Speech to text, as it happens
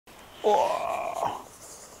Oh.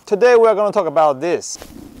 Today we're going to talk about this.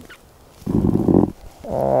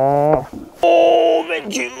 Oh,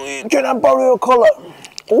 Benji, can I borrow your collar?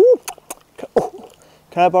 Oh,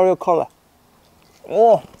 can I borrow your collar?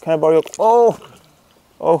 Oh, can I borrow your...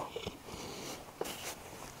 Oh.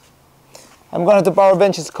 I'm going to borrow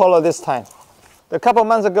Benji's collar this time. A couple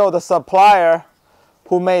months ago, the supplier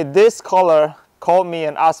who made this collar called me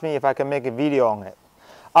and asked me if I can make a video on it.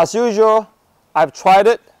 As usual, I've tried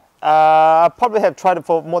it. I probably have tried it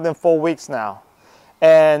for more than 4 weeks now.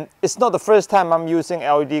 And it's not the first time I'm using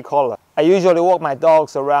LED collar. I usually walk my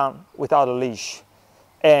dogs around without a leash.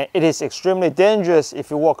 And it is extremely dangerous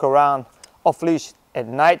if you walk around off leash at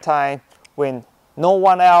nighttime when no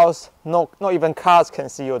one else, not even cars can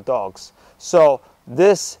see your dogs. So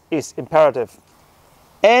this is imperative.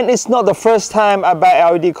 And it's not the first time I buy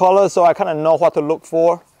LED collar, so I kind of know what to look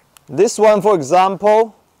for. This one, for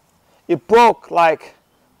example, it broke like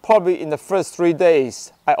probably in the first 3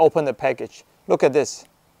 days I opened the package. Look at this.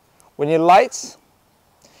 When it lights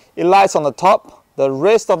on the top. The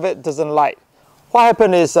rest of it doesn't light. What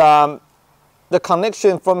happened is the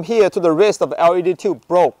connection from here to the rest of the LED tube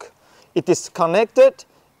broke. It disconnected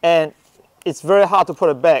and it's very hard to put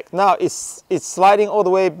it back. Now it's sliding all the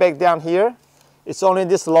way back down here. It's only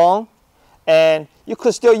this long and you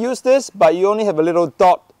could still use this, but you only have a little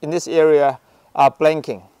dot in this area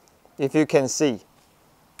blinking, if you can see.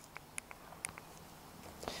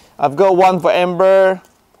 I've got one for Amber.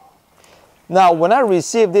 Now, when I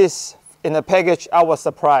received this in a package, I was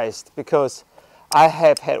surprised because I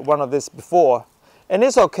have had one of this before. And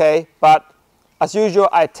it's okay, but as usual,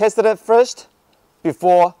 I tested it first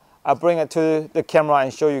before I bring it to the camera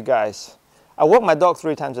and show you guys. I walk my dog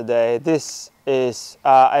 3 times a day. This is,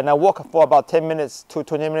 and I walk for about 10 minutes to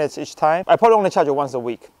 20 minutes each time. I probably only charge it once a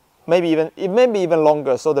week, maybe even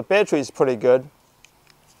longer, so the battery is pretty good.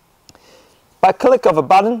 By click of a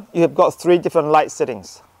button, you have got 3 different light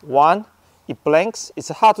settings. One, it blinks. It's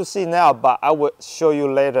hard to see now, but I will show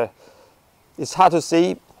you later. It's hard to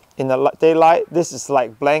see in the daylight. This is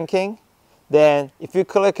like blinking. Then if you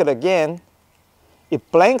click it again,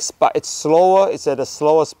 it blinks, but it's slower. It's at a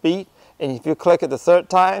slower speed. And if you click it the 3rd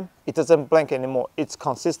time, it doesn't blink anymore. It's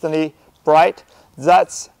consistently bright.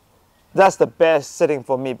 That's the best setting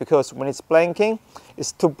for me because when it's blinking,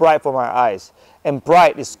 it's too bright for my eyes. And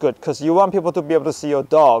bright is good because you want people to be able to see your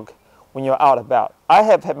dog when you're out about. I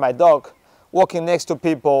have had my dog walking next to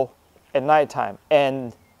people at nighttime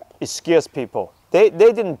and it scares people. They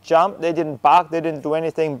didn't jump, they didn't bark, they didn't do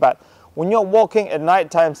anything, but when you're walking at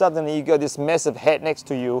nighttime, suddenly you got this massive head next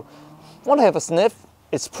to you. Want to have a sniff?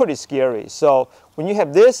 It's pretty scary. So when you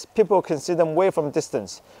have this, people can see them way from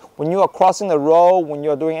distance. When you are crossing the road, when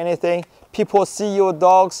you're doing anything, people see your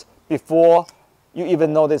dogs before you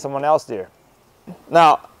even know there's someone else there.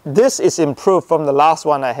 Now, this is improved from the last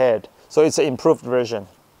one I had. So it's an improved version.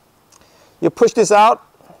 You push this out.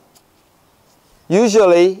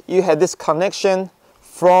 Usually you have this connection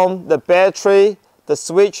from the battery, the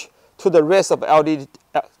switch, to the rest of the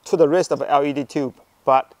LED tube.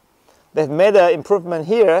 But they've made an improvement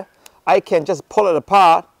here. I can just pull it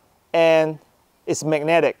apart and it's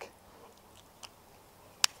magnetic.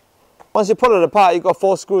 Once you pull it apart, you got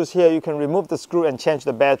 4 screws here. You can remove the screw and change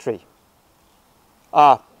the battery.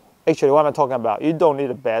 Actually, what am I talking about? You don't need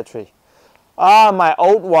a battery. My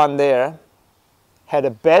old one there had a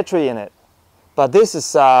battery in it, but this is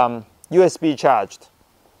USB charged.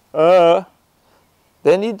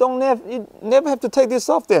 Then you never have to take this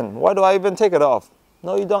off then. Why do I even take it off?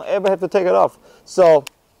 No, you don't ever have to take it off. So,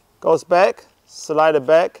 goes back, slide it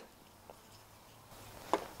back.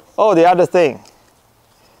 Oh, the other thing.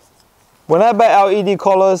 When I buy LED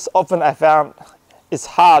collars, often I found it's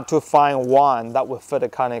hard to find one that will fit a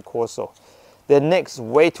Cane Corso. Their neck's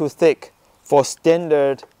way too thick for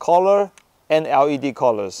standard collar and LED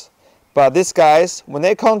collars. But these guys, when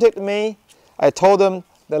they contacted me, I told them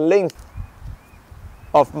the length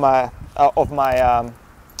of the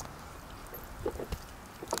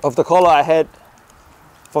collar I had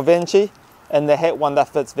for Vinci, and they had one that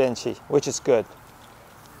fits Vinci, which is good.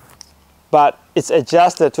 But it's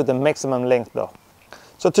adjusted to the maximum length though.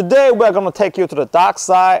 So today we're going to take you to the dark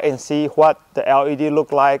side and see what the LED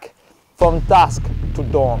look like from dusk to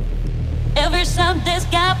dawn. Every sound that's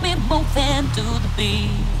got me moving to the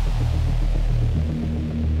beat.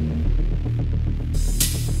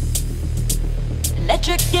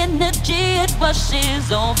 Electric energy, it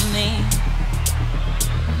washes over me.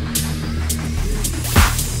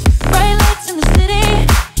 Bright lights in the city.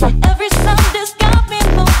 Every sound that's got me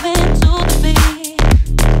moving to the beat.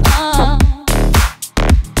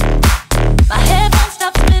 My head won't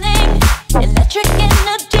stop spinning. Electric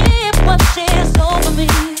energy, it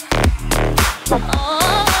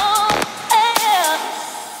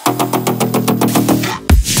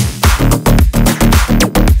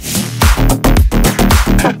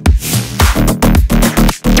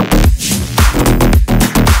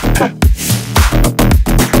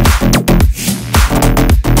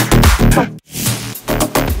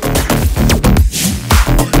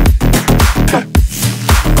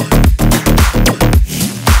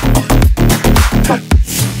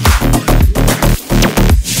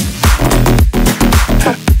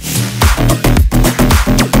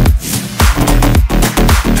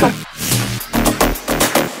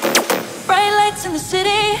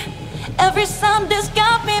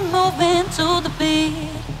to the beat.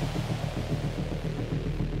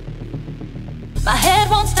 My head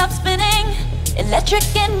won't stop spinning, electric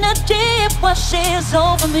energy washes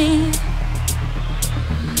over me.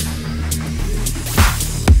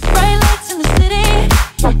 Bright lights in the city,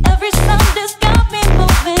 every sound has got me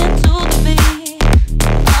moving to the beat.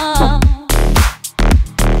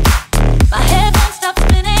 My head won't stop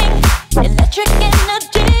spinning, electric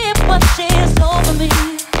energy washes over me.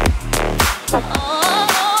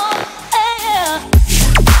 Yeah.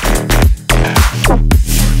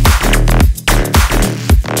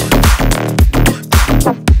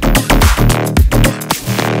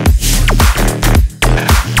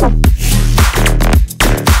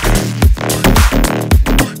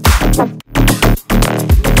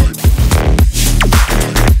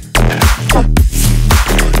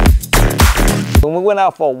 When we went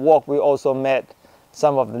out for a walk, we also met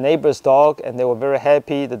some of the neighbors' dogs, and they were very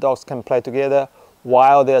happy. The dogs can play together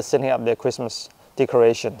while they're setting up their Christmas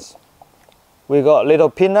decorations. We got Little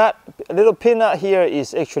Peanut. Little Peanut here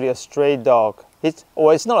is actually a stray dog. It's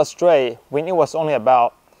not a stray. When it was only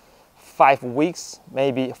about 5 weeks,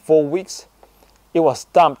 maybe 4 weeks, it was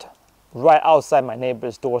dumped right outside my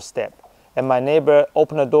neighbor's doorstep. And my neighbor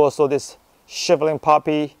opened the door, saw this shivering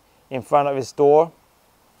puppy in front of his door.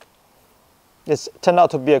 It's turned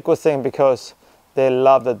out to be a good thing because they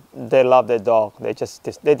love their dog. They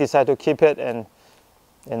decide to keep it, and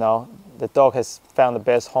you know, the dog has found the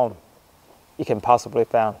best home it can possibly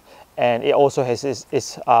find. And it also has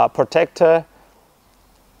its protector,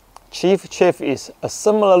 Chief. Chief is a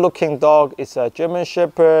similar looking dog. It's a German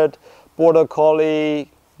Shepherd, Border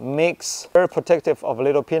Collie mix. Very protective of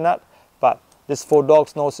Little Peanut, but these 4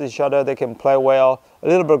 dogs know each other. They can play well. A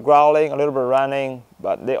little bit growling, a little bit running,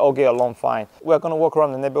 but they all get along fine. We're going to walk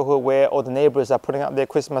around the neighborhood where all the neighbors are putting up their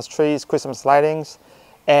Christmas trees, Christmas lightings,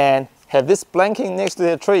 and have this blanket next to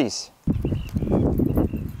their trees.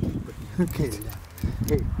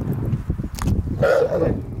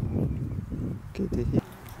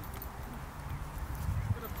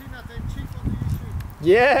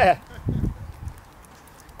 Yeah!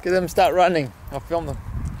 Get them start running. I'll film them.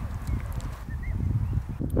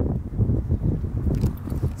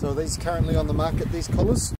 So are these currently on the market, these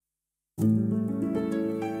collars?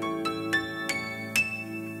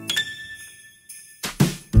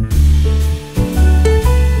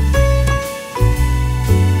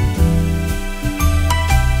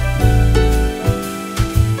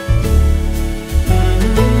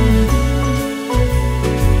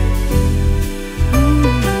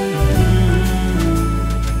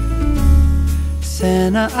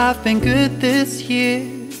 Santa, I've been good this year.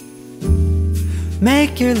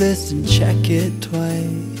 Make your list and check it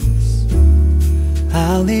twice.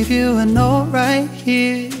 I'll leave you a note right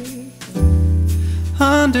here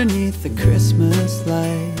underneath the Christmas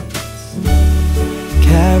lights.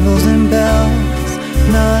 Carols and bells,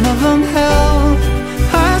 none of them help.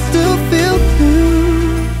 I still feel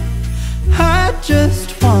blue. I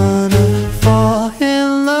just wanna fall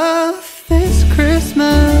in love this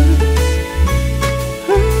Christmas.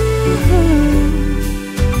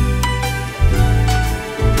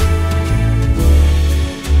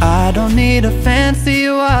 I don't need a fancy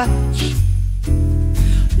watch.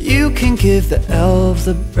 You can give the elves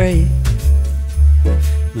a break.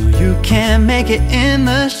 No, you can't make it in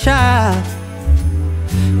the shop.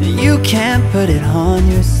 You can't put it on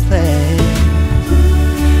your sleigh.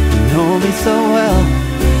 You know me so well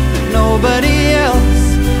that nobody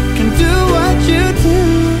else can do what you do.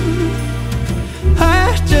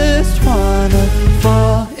 I just wanna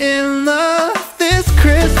fall in love this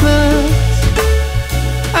Christmas.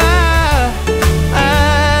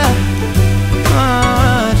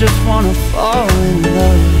 I just wanna fall in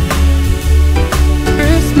love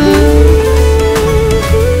Christmas.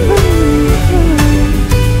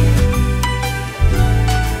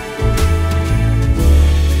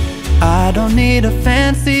 I don't need a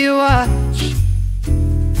fancy watch.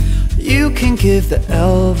 You can give the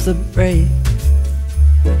elves a break.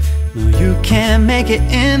 No, you can't make it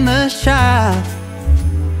in the shop.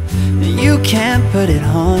 You can't put it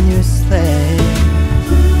on your sleigh.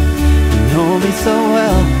 You know me so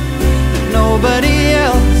well that nobody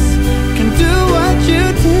else can do what you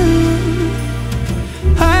do.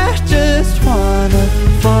 I just wanna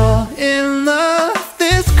fall in love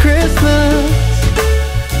this Christmas.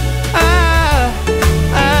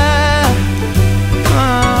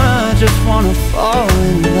 I just wanna fall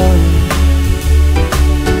in love.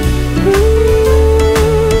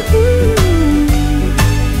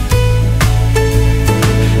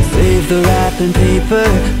 Save the wrapping paper,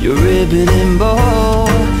 your ribbon and bow.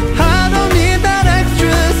 I don't need that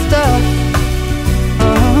extra stuff.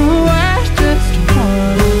 Oh, I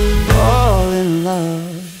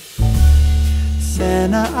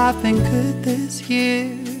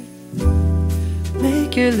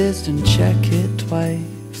list and check it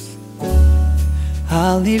twice.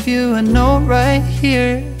 I'll leave you a note right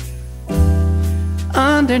here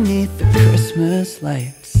underneath the Christmas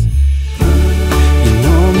lights. You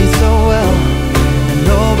know me so well, and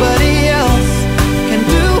nobody else can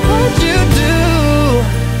do what you do.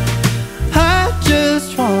 I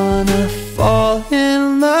just wanna fall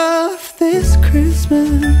in love this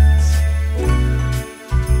Christmas.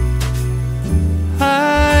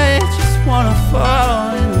 I just wanna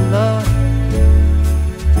fall in love.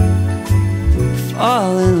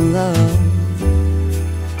 Fall in love.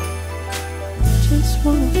 Just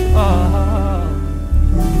wanna fall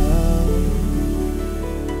in love.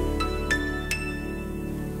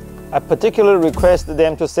 I particularly requested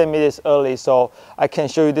them to send me this early so I can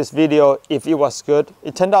show you this video if it was good.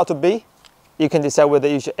 It turned out to be. You can decide whether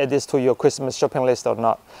you should add this to your Christmas shopping list or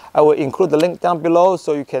not. I will include the link down below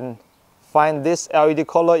so you can find this LED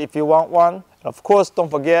collar if you want one. And of course, don't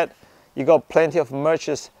forget, you got plenty of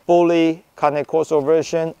merches, fully Carnet Corso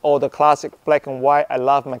version or the classic black and white. I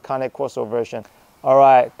love my Carnet Corso version. All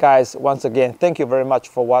right, guys, once again, thank you very much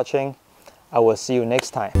for watching. I will see you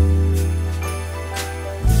next time.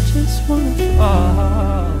 Just wanna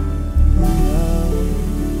fall in love.